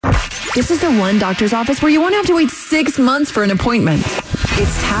This is the one doctor's office where you won't have to wait 6 months for an appointment.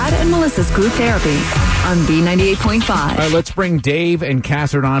 It's Tad and Melissa's Group Therapy on B98.5. All right, let's bring Dave and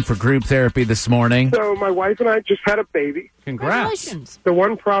Catherine on for group therapy this morning. So my wife and I just had a baby. Congrats. The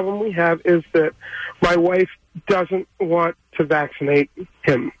one problem we have is that my wife doesn't want to vaccinate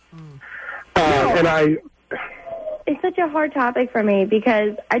him. It's such a hard topic for me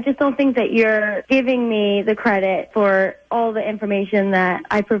because I just don't think that you're giving me the credit for all the information that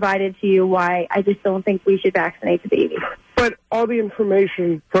I provided to you, why I just don't think we should vaccinate the baby. But all the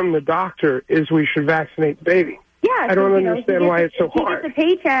information from the doctor is we should vaccinate the baby. Yeah, I don't understand why it's so hard. He gets a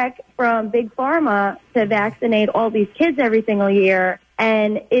paycheck from Big Pharma to vaccinate all these kids every single year,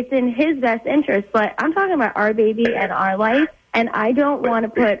 and it's in his best interest. But I'm talking about our baby and our life, and I don't want to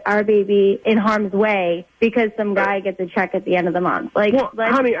put our baby in harm's way because some guy gets a check at the end of the month.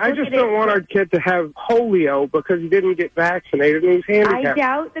 Honey, I just don't want our kid to have polio because he didn't get vaccinated and he's handicapped. I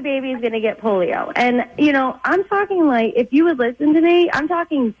doubt the baby is going to get polio. And, I'm talking if you would listen to me, I'm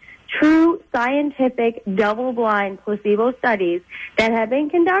talking true scientific double-blind placebo studies that have been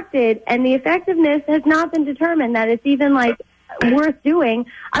conducted, and the effectiveness has not been determined that it's even, worth doing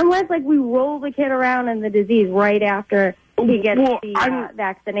unless, we roll the kid around in the disease right after he gets the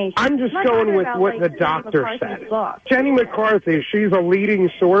vaccination. I'm just going with what the doctor said. Jenny McCarthy, she's a leading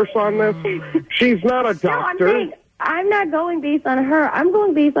source on this. She's not a doctor. No, I'm not going based on her. I'm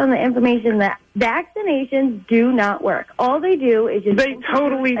going based on the information that vaccinations do not work. All they do is just... They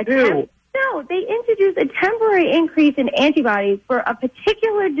totally do. No, they introduce a temporary increase in antibodies for a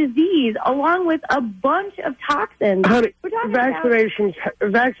particular disease along with a bunch of toxins. Honey, vaccinations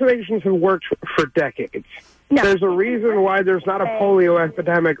have worked for decades. No, there's a reason why there's not a polio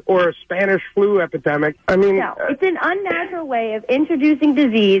epidemic or a Spanish flu epidemic. No, it's an unnatural way of introducing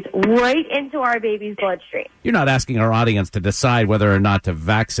disease right into our baby's bloodstream. You're not asking our audience to decide whether or not to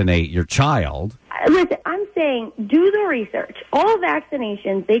vaccinate your child. Listen, I'm saying do the research. All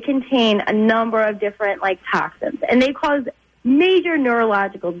vaccinations, they contain a number of different toxins, and they cause major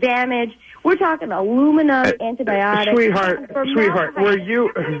neurological damage. We're talking aluminum, antibiotics. Sweetheart, were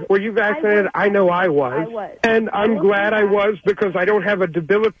you vaccinated? I know I was. And I'm glad I was because I don't have a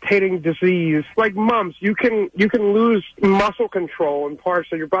debilitating disease like mumps. You can lose muscle control in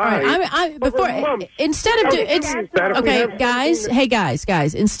parts of your body. Guys,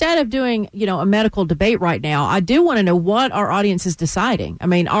 instead of doing, a medical debate right now, I do want to know what our audience is deciding. I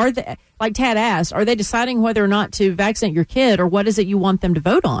mean, are they, like Tad asked, are they deciding whether or not to vaccinate your kid, or what is it you want them to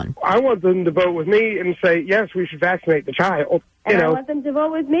vote on? I want them to vote with me and say, yes, we should vaccinate the child. I want them to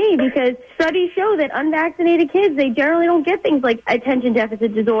vote with me because studies show that unvaccinated kids, they generally don't get things like attention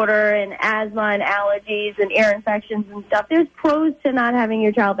deficit disorder and asthma and allergies and ear infections and stuff. There's pros to not having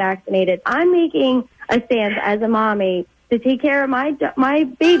your child vaccinated. I'm making a stance as a mommy to take care of my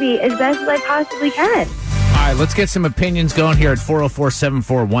baby as best as I possibly can. All right, let's get some opinions going here at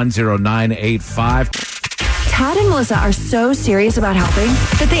 404-741-0985. Tad and Melissa are so serious about helping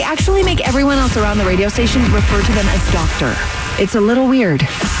that they actually make everyone else around the radio station refer to them as doctor. It's a little weird.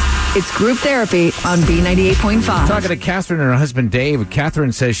 It's group therapy on B98.5. Talking to Catherine and her husband, Dave.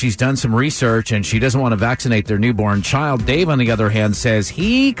 Catherine says she's done some research and she doesn't want to vaccinate their newborn child. Dave, on the other hand, says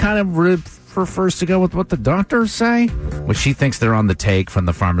he kind of prefers to go with what the doctors say, which she thinks they're on the take from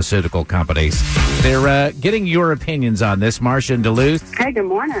the pharmaceutical companies. They're getting your opinions on this. Marcia in Duluth. Hey, good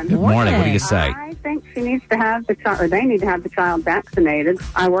morning. Good morning. What do you say? I think she needs to have the child, or they need to have the child vaccinated.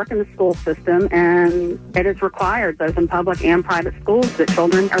 I work in the school system, and it is required, both in public and private schools, that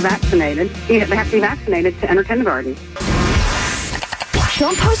children are vaccinated. They have to be vaccinated to enter kindergarten.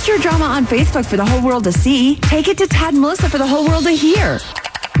 Don't post your drama on Facebook for the whole world to see. Take it to Tad and Melissa for the whole world to hear.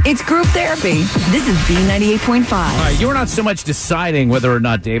 It's group therapy. This is B98.5. All right, you're not so much deciding whether or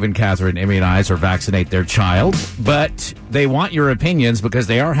not Dave and Catherine immunize or vaccinate their child, but they want your opinions because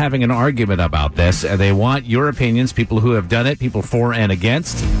they are having an argument about this, and they want your opinions, people who have done it, people for and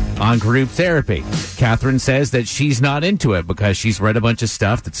against, on group therapy. Catherine says that she's not into it because she's read a bunch of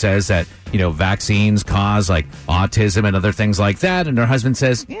stuff that says that, vaccines cause, autism and other things like that, and her husband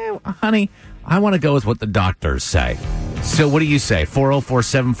says, yeah, honey, I want to go with what the doctors say. So what do you say?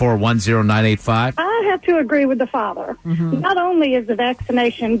 404-741-0985? I have to agree with the father. Mm-hmm. Not only is the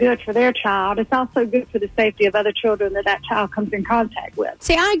vaccination good for their child, it's also good for the safety of other children that child comes in contact with.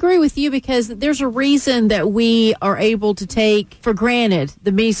 See, I agree with you because there's a reason that we are able to take for granted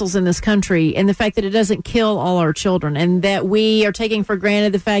the measles in this country and the fact that it doesn't kill all our children, and that we are taking for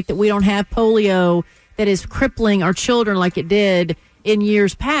granted the fact that we don't have polio that is crippling our children like it did in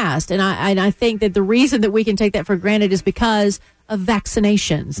years past. And I think that the reason that we can take that for granted is because of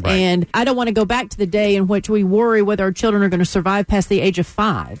vaccinations. Right. And I don't want to go back to the day in which we worry whether our children are going to survive past the age of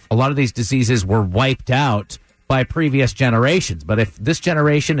 5. A lot of these diseases were wiped out by previous generations. But if this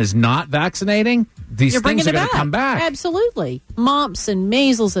generation is not vaccinating, these things are going to come back. Absolutely. Mumps and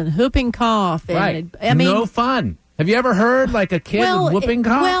measles and whooping cough. And, Right. I mean, no fun. Have you ever heard like a kid with whooping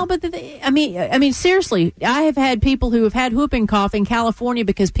cough? Well, but I mean, seriously, I have had people who have had whooping cough in California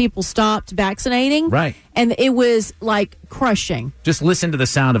because people stopped vaccinating. Right. And it was like crushing. Just listen to the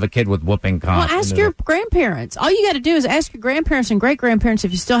sound of a kid with whooping cough. Well, ask your grandparents. All you got to do is ask your grandparents and great-grandparents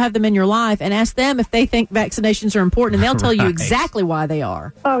if you still have them in your life, and ask them if they think vaccinations are important, and they'll tell you exactly why they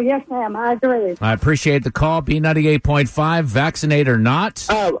are. Oh, yes, ma'am. I agree. I appreciate the call. B98.5, vaccinate or not.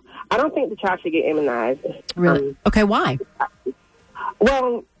 I don't think the child should get immunized. Really? Okay, why?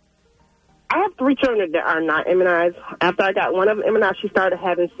 Well, I have 3 children that are not immunized. After I got one of them immunized, she started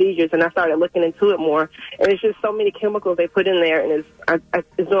having seizures, and I started looking into it more. And it's just so many chemicals they put in there, and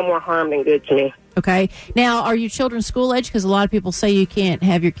it's doing more harm than good to me. Okay. Now, are your children school age? Because a lot of people say you can't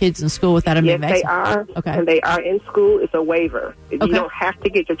have your kids in school without them being vaccinated. Yes, they are. Okay. And they are in school. It's a waiver. You don't have to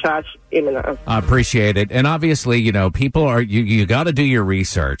get your child immunized. I appreciate it. And obviously, people are, you got to do your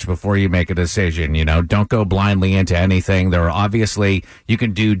research before you make a decision. Don't go blindly into anything. There are obviously, you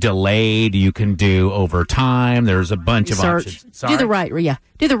can do delayed, you can do over time. There's a bunch of options. Sorry? Do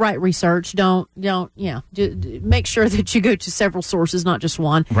the right research. Don't make sure that you go to several sources, not just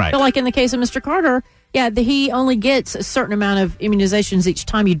one. Right. But like in the case of Mr. Carter, he only gets a certain amount of immunizations each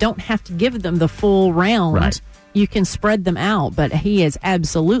time. You don't have to give them the full round. Right. You can spread them out, but he is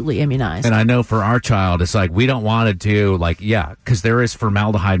absolutely immunized. And I know for our child, it's like we don't want to do because there is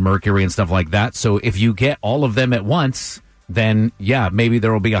formaldehyde, mercury, and stuff like that. So if you get all of them at once, then maybe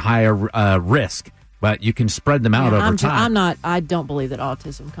there will be a higher risk. But you can spread them out over time. I don't believe that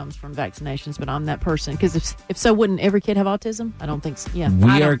autism comes from vaccinations, but I'm that person. Because if so, wouldn't every kid have autism? I don't think so. Yeah.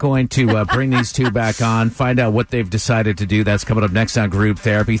 We are going to bring these two back on, find out what they've decided to do. That's coming up next on Group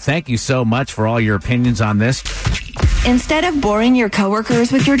Therapy. Thank you so much for all your opinions on this. Instead of boring your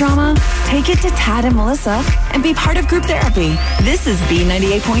coworkers with your drama, take it to Tad and Melissa and be part of Group Therapy. This is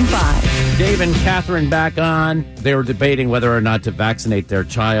B98.5. Dave and Catherine back on. They were debating whether or not to vaccinate their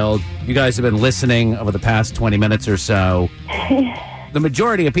child. You guys have been listening over the past 20 minutes or so. The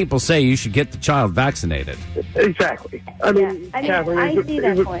majority of people say you should get the child vaccinated. Exactly. Catherine, I see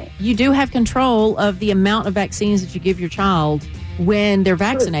that point. You do have control of the amount of vaccines that you give your child when they're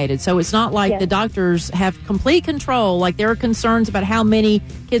vaccinated. So it's not like the doctors have complete control. Like there are concerns about how many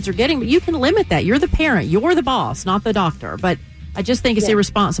kids are getting, but you can limit that. You're the parent. You're the boss, not the doctor. But I just think it's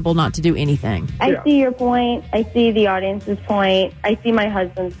irresponsible not to do anything. I see your point. I see the audience's point. I see my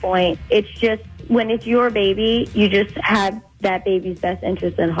husband's point. It's just when it's your baby, you just have that baby's best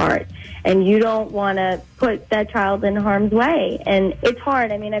interest in heart. And you don't want to put that child in harm's way. And it's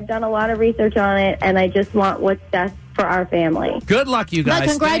hard. I mean, I've done a lot of research on it, and I just want what's best for our family. Good luck, you guys. But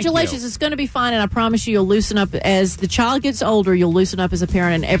congratulations. It's going to be fine, and I promise you'll loosen up. As the child gets older, you'll loosen up as a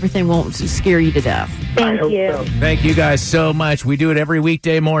parent, and everything won't scare you to death. Thank you. So. Thank you guys so much. We do it every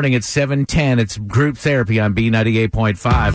weekday morning at 7:10. It's Group Therapy on B98.5.